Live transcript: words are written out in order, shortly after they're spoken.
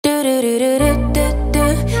So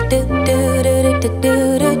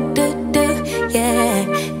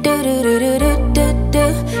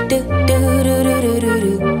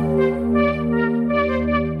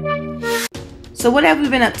what have we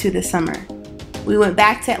been up to this summer? We went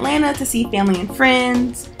back to Atlanta to see family and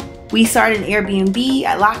friends. We started an Airbnb.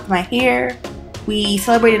 I locked my hair. We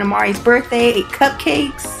celebrated Amari's birthday, ate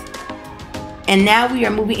cupcakes. And now we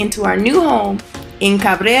are moving into our new home in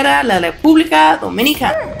Cabrera, la República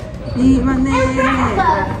Dominicana.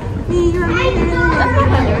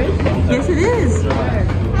 Yes, it is.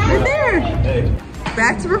 Right there.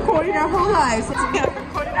 Back to recording our whole lives.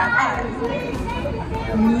 Recording our lives.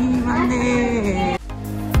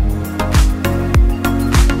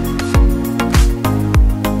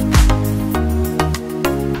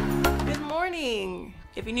 Good morning.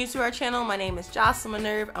 If you're new to our channel, my name is Jocelyn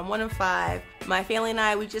Minerve. I'm one of 5. My family and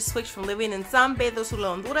I, we just switched from living in San Pedro Sula,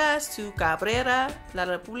 Honduras to Cabrera, la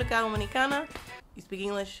República Dominicana. You speak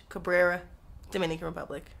English? Cabrera, Dominican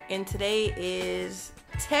Republic. And today is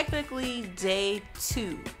technically day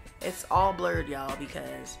 2. It's all blurred, y'all,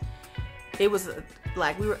 because it was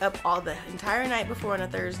like we were up all the entire night before on a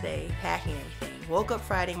Thursday packing everything. Woke up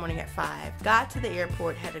Friday morning at 5. Got to the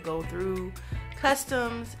airport, had to go through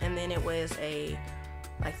customs, and then it was a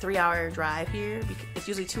like 3-hour drive here. It's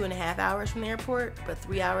usually 2.5 hours from the airport, but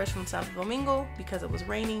 3 hours from Santo Domingo because it was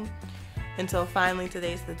raining. Until finally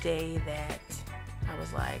today's the day that I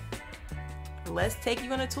was like, let's take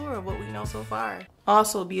you on a tour of what we know so far.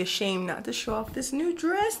 Also, be ashamed not to show off this new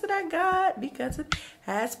dress that I got because it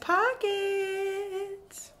has pockets.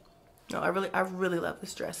 No, I really love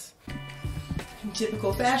this dress. In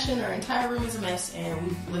typical fashion, our entire room is a mess, and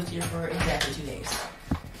we've lived here for exactly 2 days.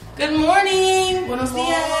 Good morning. Buenos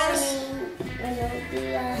dias. Buenos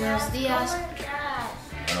dias. Buenos dias.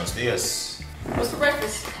 Buenos dias. What's for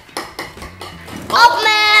breakfast?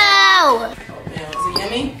 Oatmeal! Oatmeal. Is it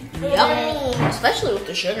yummy? Yep. Especially with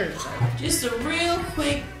the sugar. Just a real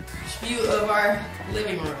quick view of our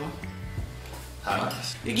living room.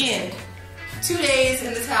 Again, 2 days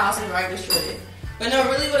in this house and right destroyed it. But no,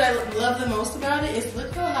 really what I love the most about it is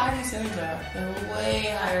look how high these ceilings are. They're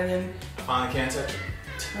way higher than... I finally can't touch it.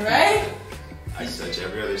 Right? I can touch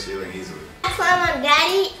every other ceiling easily. That's why my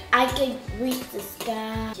daddy, I could reach the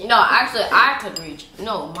sky. No, actually, I could reach.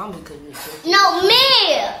 No, mommy could reach it. No,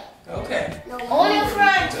 me! Okay. No, only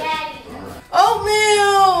front, daddy.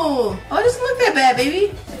 Oatmeal! Oh, it doesn't look that bad,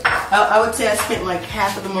 baby. I would say I spent like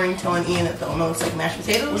half of the morning telling Ian that the oatmeal looks like mashed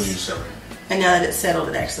potatoes. And now that it's settled,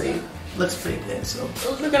 it actually looks pretty good. So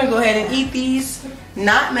we're gonna go ahead and eat these.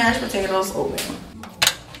 Not mashed potatoes, oatmeal.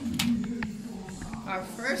 Our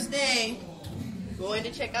first day going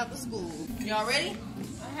to check out the school. Y'all ready?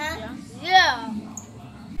 Yeah.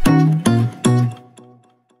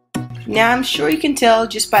 Now I'm sure you can tell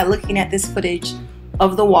just by looking at this footage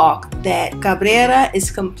of the walk that Cabrera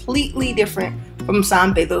is completely different from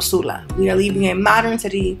San Pedro Sula. We are leaving a modern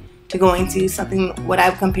city to going to something what I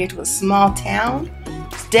would compare to a small town.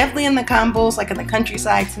 It's definitely in the Campos, like in the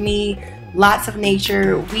countryside to me. Lots of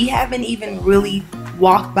nature. We haven't even really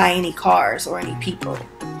walked by any cars or any people.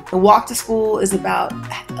 The walk to school is about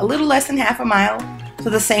a little less than half a mile, so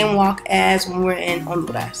the same walk as when we're in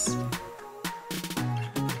Honduras.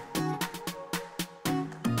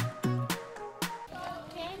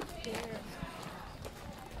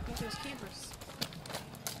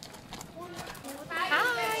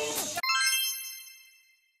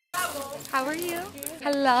 How are you?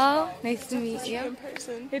 Hello. Nice to meet you.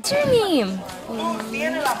 What's your name?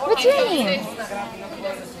 What's your name?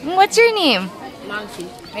 What's your name? Monty.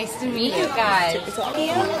 Nice to meet you guys.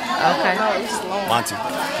 Okay. Monty.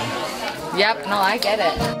 Yep. No, I get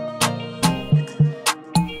it.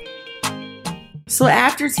 So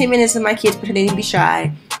after 10 minutes of my kids pretending to be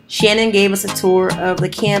shy, Shannon gave us a tour of the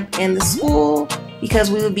camp and the school because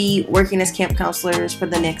we would be working as camp counselors for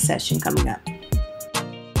the next session coming up.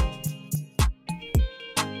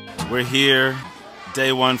 We're here,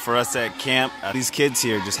 day 1 for us at camp. These kids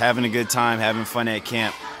here just having a good time, having fun at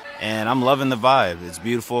camp. And I'm loving the vibe. It's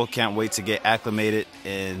beautiful. Can't wait to get acclimated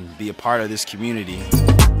and be a part of this community.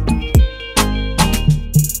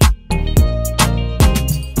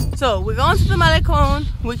 So we're going to the Malecón,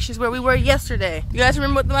 which is where we were yesterday. You guys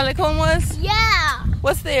remember what the Malecón was? Yeah.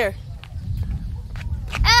 What's there?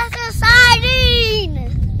 Exercising.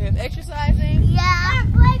 We have exercising. Yeah. A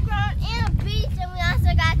playground and a beach, and we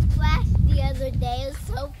also got splashed the other day. It was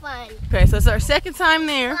so fun. Okay, so it's our second time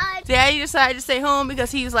there. Bye. Daddy decided to stay home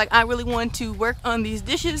because he was like, I really want to work on these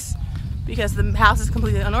dishes because the house is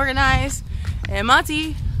completely unorganized. And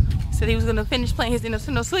Monty said he was going to finish playing his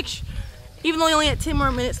Nintendo Switch, even though he only had 10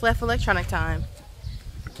 more minutes left for electronic time.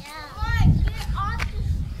 Yeah.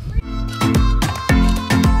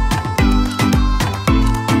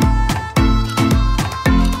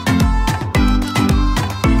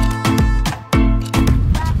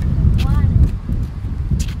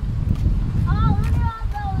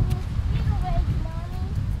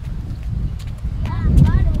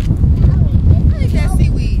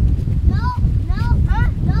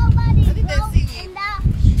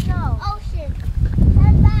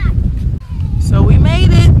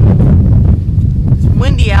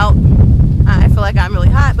 feel like I'm really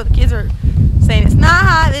hot, but the kids are saying it's not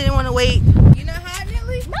hot. They didn't want to wait. You not hot,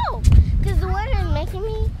 Nelly? No, because the weather is making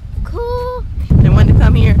me cool. They wanted to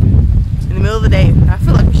come here in the middle of the day. I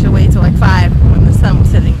feel like we should wait till like 5 when the sun was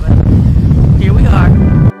setting, but here we are.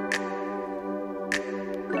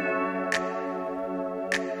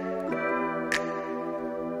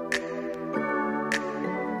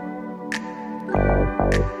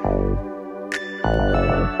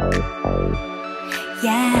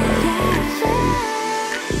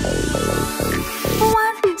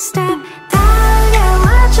 One step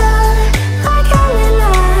달려와줘 like a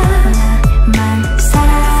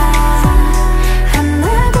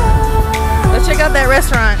Let's check out that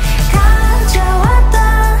restaurant.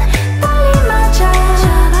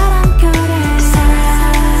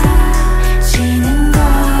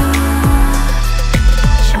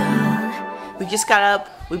 We just got up.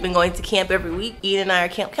 We've been going to camp every week. Ian and I are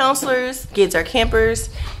camp counselors. Kids are campers.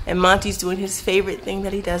 And Monty's doing his favorite thing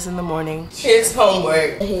that he does in the morning. His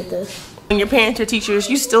homework. I hate this. When your parents are teachers,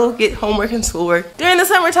 you still get homework and schoolwork during the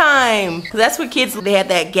summertime. That's what kids, they have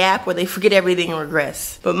that gap where they forget everything and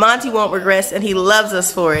regress. But Monty won't regress and he loves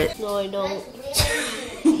us for it. No, I don't.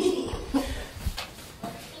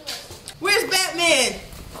 Where's Batman?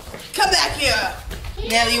 Come back here.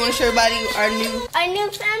 Natalie, you want to show everybody our new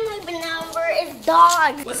family member is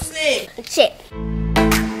Dog. What's his name? Chip.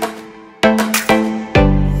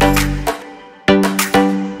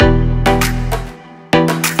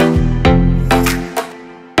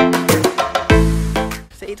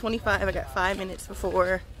 It's 8:25. I got 5 minutes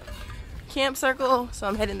before camp circle, so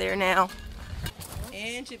I'm heading there now.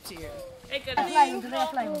 And Chip's here. Hey, good morning.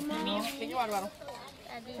 Take your water bottle.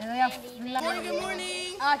 Good morning, good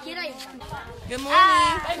morning. Good morning.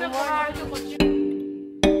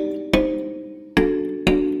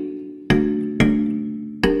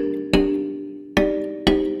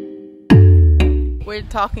 We're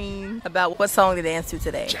talking about what song to dance to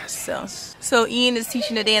today. So Ian is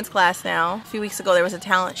teaching a dance class now. A few weeks ago there was a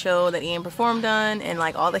talent show that Ian performed on, and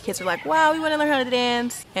like all the kids were like, wow, we want to learn how to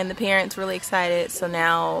dance, and the parents were really excited. So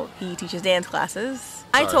now he teaches dance classes.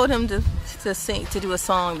 I told him to do a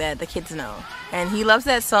song that the kids know, and he loves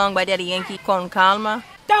that song by Daddy Yankee, Con Calma.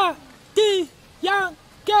 Daddy Yankee.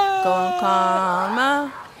 Con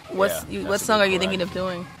Calma. What song are you thinking of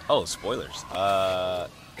doing? Oh, spoilers.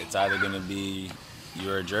 It's either gonna be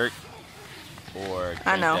You're a Jerk or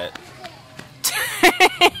I know. That.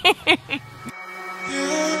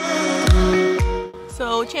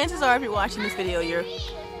 So chances are, if you're watching this video, you're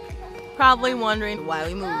probably wondering why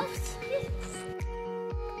we moved.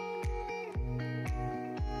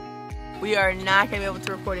 We are not going to be able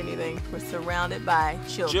to record anything. We're surrounded by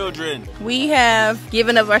children. We have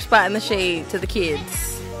given up our spot in the shade to the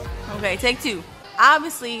kids. Okay, take 2.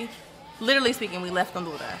 Obviously, literally speaking, we left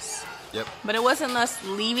Honduras. Yep. But it wasn't us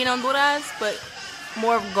leaving Honduras, but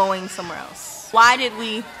more of going somewhere else. Why did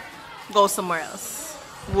we go somewhere else?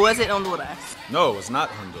 Was it Honduras? No, it was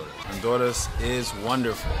not Honduras. Honduras is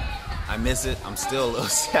wonderful. I miss it. I'm still a little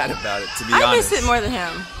sad about it, to be honest. I miss it more than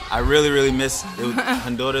him. I really miss it.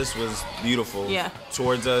 Honduras was beautiful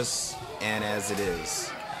towards us and as it is.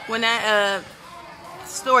 When that,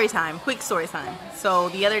 story time, quick story time. So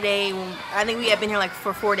the other day, I think we had been here like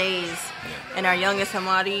for 4 days, and our youngest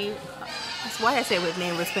Amari, that's why I say his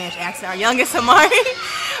name with Spanish accent, our youngest Amari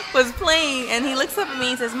was playing, and he looks up at me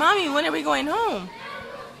and says, Mommy, when are we going home?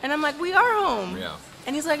 And I'm like, we are home. Yeah.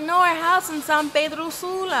 And he's like, no, our house in San Pedro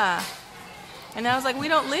Sula. And I was like, we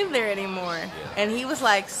don't live there anymore. Yeah. And he was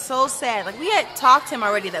like so sad. Like we had talked to him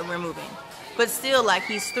already that we're moving. But still, like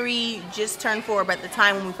he's 3, just turned 4, but at the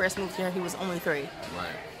time when we first moved here, he was only 3. Right.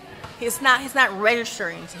 He's not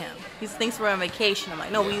registering to him. He thinks we're on vacation. I'm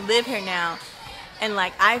like, no, we live here now. And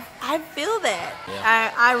like I feel that.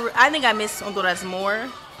 Yeah. I think I miss Honduras more.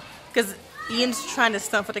 Because Ian's trying to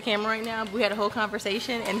stunt for the camera right now. We had a whole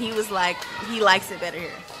conversation and he was like, he likes it better here.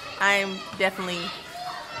 I'm definitely,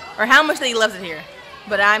 or how much that he loves it here.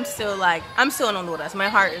 But I'm still in Honduras. My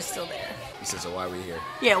heart is still there. He said, so why are we here?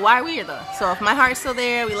 Yeah, why are we here though? So if my heart's still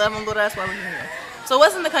there, we love Honduras, why are we here? So it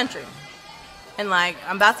wasn't the country. And like,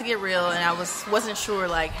 I'm about to get real and I wasn't sure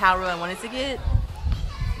like how real I wanted to get.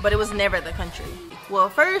 But it was never the country. Well,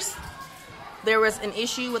 first, there was an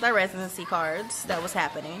issue with our residency cards that was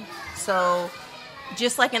happening. So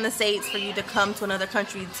just like in the States, for you to come to another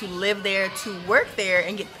country, to live there, to work there,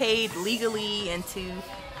 and get paid legally, and to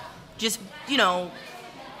just, you know,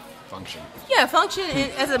 function. Yeah, function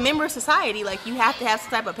as a member of society. Like, you have to have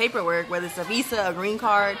some type of paperwork, whether it's a visa, a green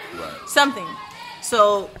card, something.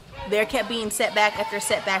 So there kept being setback after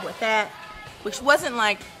setback with that, which wasn't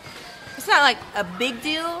like, it's not like a big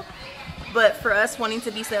deal, But for us wanting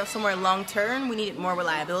to be somewhere long term, we needed more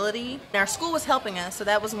reliability. And our school was helping us, so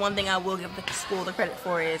that was one thing I will give the school the credit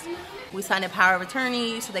for is we signed a power of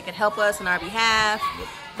attorney so they could help us on our behalf.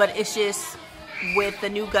 But it's just with the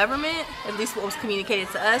new government, at least what was communicated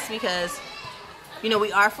to us, because you know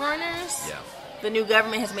we are foreigners. Yeah. The new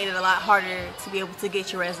government has made it a lot harder to be able to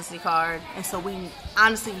get your residency card, and so we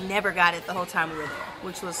honestly never got it the whole time we were there,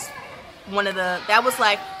 which was one of that was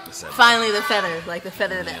like finally the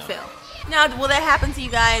feather that fell. Now, will that happen to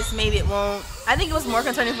you guys? Maybe it won't. I think it was more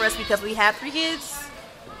concerning for us because we have 3 kids.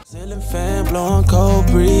 Ceiling fan blowing cold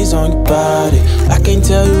breeze on your body. I can't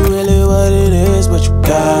tell you really what it is, but you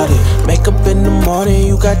got it. Makeup in the morning,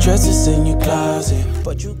 you got dresses in your closet,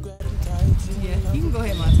 but you grab them tight. Yeah, you can go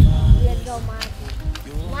ahead, Monty. Let's go, Monty.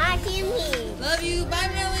 Monty and me. Love you. Bye,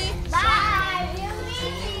 Millie. Bye.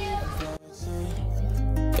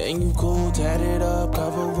 And you cool, tatted up,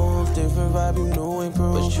 cover wounds, different vibe, you know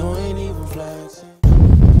improve, but you ain't even flexing.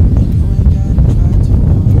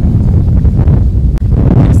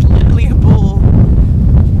 There's literally a bull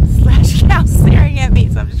 / cow staring at me,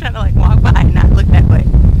 so I'm just trying to like walk by and not look that way.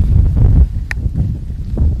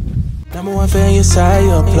 Number 1 fan, your side,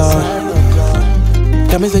 your applaud.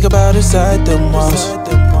 Got me think about inside the most.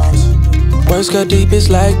 Words cut deep, it's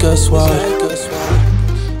like a sword.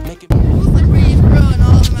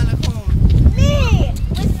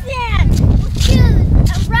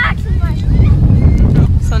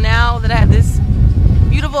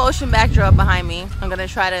 Ocean backdrop behind me, I'm gonna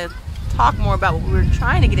try to talk more about what we were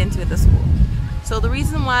trying to get into at the school. So the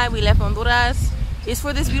reason why we left Honduras is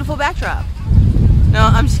for this beautiful backdrop. No,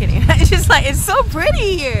 I'm just kidding. It's just like, it's so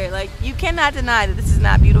pretty here. Like, you cannot deny that this is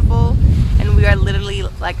not beautiful, and we are literally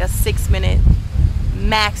like a 6-minute,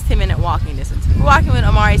 max 10-minute walking distance. If we're walking with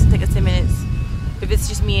Amari, it's gonna take us 10 minutes. If it's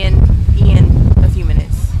just me and Ian, a few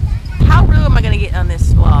minutes. How real am I gonna get on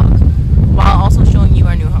this vlog while also showing you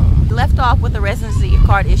our new home? We left off with the residency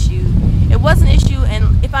card issue. It was an issue,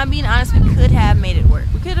 and if I'm being honest, we could have made it work.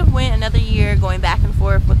 We could have went another year going back and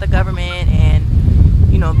forth with the government and,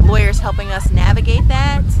 you know, lawyers helping us navigate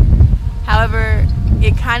that. However,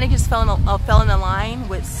 it kind of just fell in the line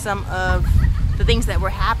with some of the things that were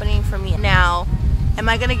happening for me. Now, am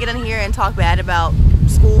I gonna get in here and talk bad about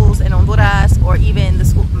schools in Honduras or even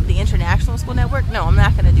the international school network? No, I'm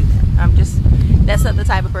not gonna do that. That's not the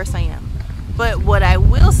type of person I am. But what I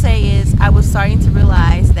will say is I was starting to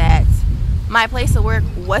realize that my place of work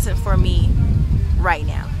wasn't for me right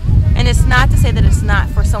now. And it's not to say that it's not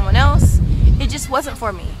for someone else. It just wasn't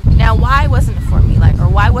for me. Now, why wasn't it for me? Or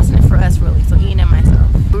why wasn't it for us really? So Ian and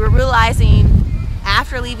myself. We were realizing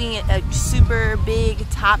after leaving a super big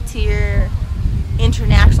top tier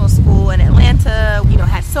international school in Atlanta, you know,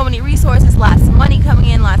 had so many resources, lots of money coming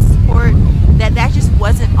in, lots of support, that just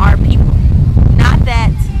wasn't our people. Not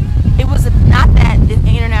that the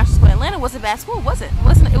international school in Atlanta was a bad school. It wasn't.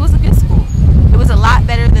 It was a good school. It was a lot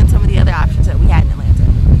better than some of the other options that we had in Atlanta.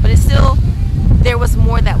 But it's still, there was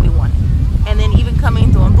more that we wanted. And then even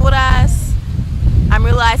coming to Honduras, I'm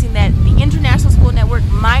realizing that the international school network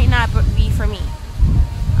might not be for me.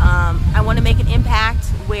 I want to make an impact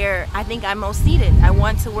where I think I'm most needed. I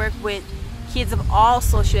want to work with kids of all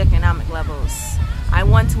socioeconomic levels. I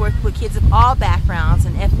want to work with kids of all backgrounds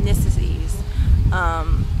and ethnicities.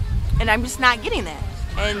 And I'm just not getting that.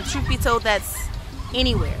 And truth be told, that's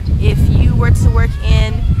anywhere. If you were to work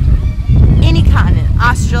in any continent,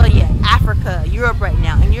 Australia, Africa, Europe right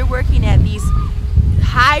now, and you're working at these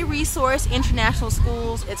high resource international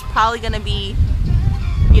schools, it's probably going to be,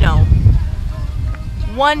 you know,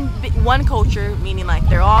 one culture, meaning like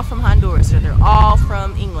they're all from Honduras, or they're all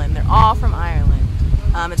from England, they're all from Ireland.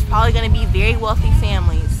 It's probably going to be very wealthy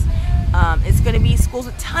families. It's going to be schools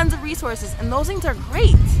with tons of resources, and those things are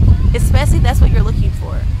great, especially if that's what you're looking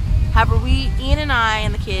for. However, Ian and I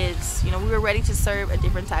and the kids, you know, we were ready to serve a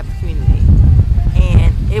different type of community,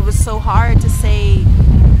 and it was so hard to say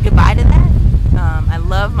goodbye to that. I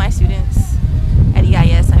love my students at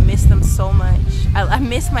EIS. I miss them so much. I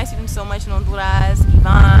miss my students so much in Honduras.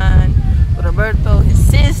 Ivan, Roberto, his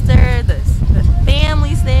sister, the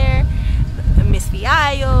families there, Miss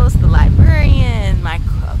Viallos, the librarian, my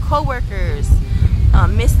co-workers,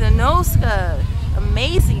 Miss Nanoska,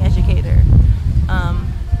 amazing educator.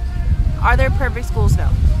 Are there perfect schools?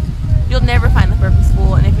 No. You'll never find the perfect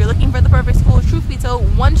school, and if you're looking for the perfect school, truth be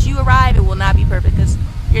told, once you arrive, it will not be perfect, because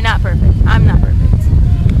you're not perfect. I'm not perfect.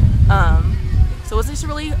 So it's just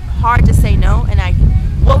really hard to say no, and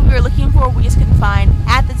what we were looking for, we just couldn't find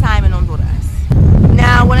at the time in Honduras.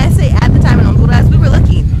 Now, when I say at the time in Honduras, we were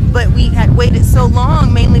looking, but we had waited so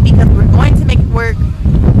long, mainly because we were going to make it work.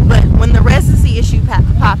 But when the residency issue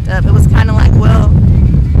popped up, it was kind of like, well,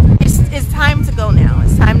 it's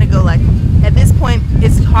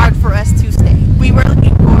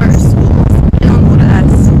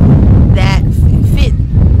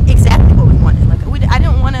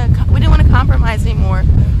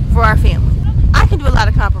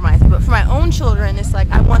own children, it's like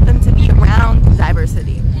I want them to be around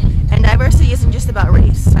diversity. And diversity isn't just about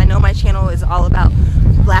race. I know my channel is all about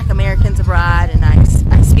Black Americans abroad, and I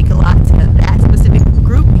speak a lot to that specific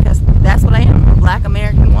group because that's what I am, a Black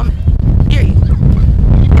American woman, period.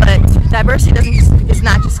 But diversity it's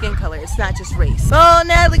not just skin color, it's not just race. Oh,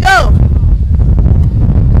 Natalie, go!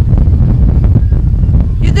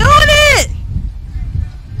 You're doing it!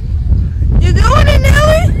 You're doing it,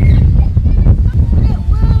 Nelly!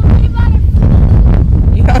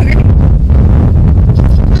 You hungry?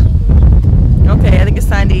 Okay, I think it's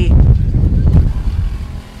time to eat.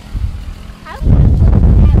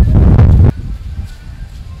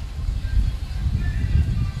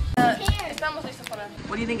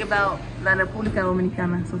 What do you think about La República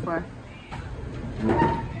Dominicana so far?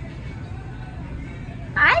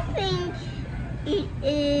 I think it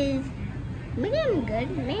is medium good,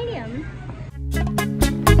 medium.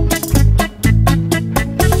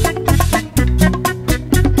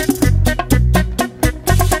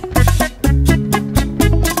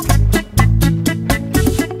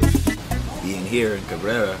 Being here in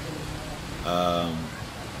Cabrera,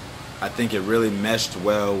 I think it really meshed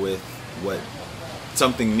well with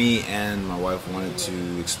something me and my wife wanted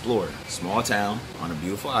to explore. Small town on a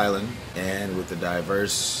beautiful island and with a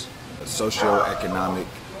diverse socio-economic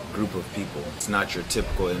group of people. It's not your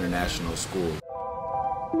typical international school.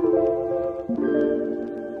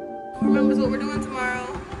 Who remembers what we're doing tomorrow?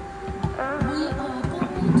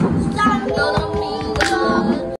 Stop.